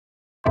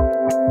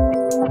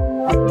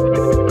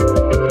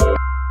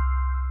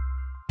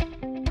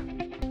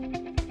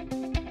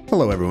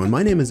Hello everyone,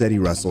 my name is Eddie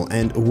Russel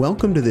and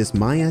welcome to this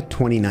Maya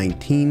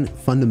 2019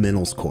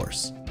 Fundamentals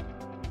course.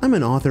 I'm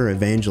an author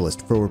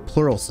evangelist for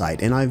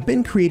Pluralsight and I've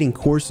been creating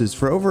courses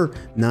for over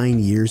 9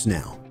 years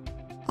now.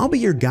 I'll be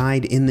your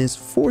guide in this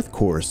fourth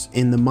course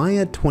in the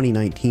Maya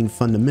 2019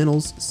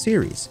 Fundamentals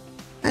series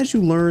as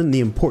you learn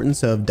the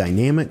importance of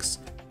dynamics,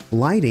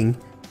 lighting,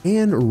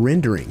 and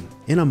rendering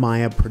in a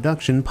Maya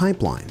production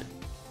pipeline.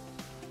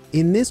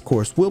 In this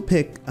course, we'll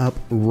pick up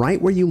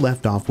right where you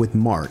left off with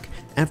Mark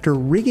after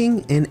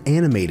rigging and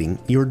animating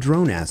your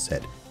drone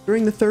asset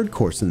during the third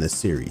course in this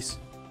series.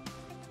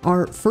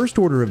 Our first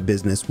order of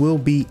business will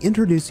be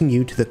introducing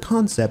you to the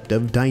concept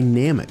of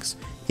dynamics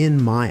in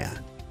Maya,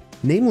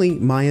 namely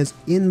Maya's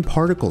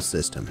in-particle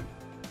system.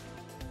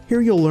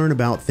 Here you'll learn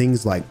about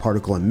things like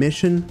particle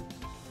emission,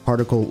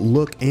 particle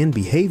look and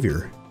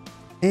behavior,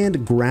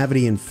 and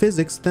gravity and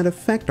physics that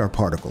affect our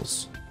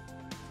particles.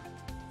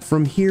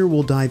 From here,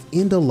 we'll dive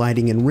into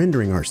lighting and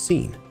rendering our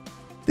scene.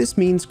 This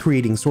means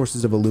creating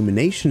sources of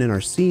illumination in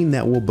our scene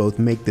that will both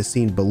make the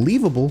scene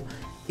believable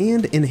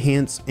and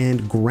enhance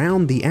and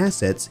ground the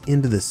assets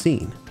into the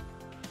scene.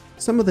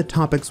 Some of the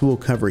topics we'll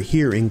cover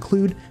here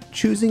include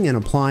choosing and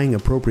applying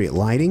appropriate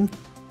lighting,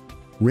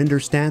 render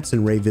stats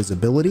and ray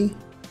visibility,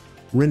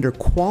 render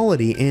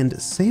quality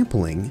and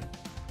sampling,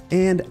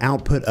 and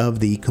output of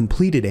the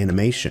completed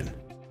animation.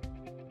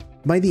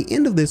 By the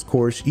end of this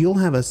course, you'll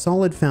have a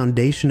solid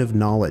foundation of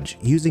knowledge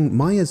using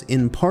Maya's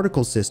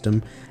in-particle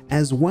system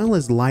as well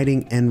as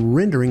lighting and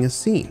rendering a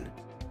scene.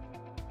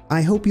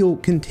 I hope you'll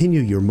continue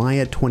your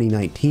Maya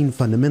 2019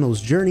 Fundamentals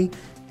journey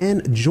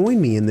and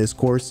join me in this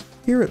course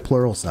here at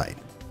Pluralsight.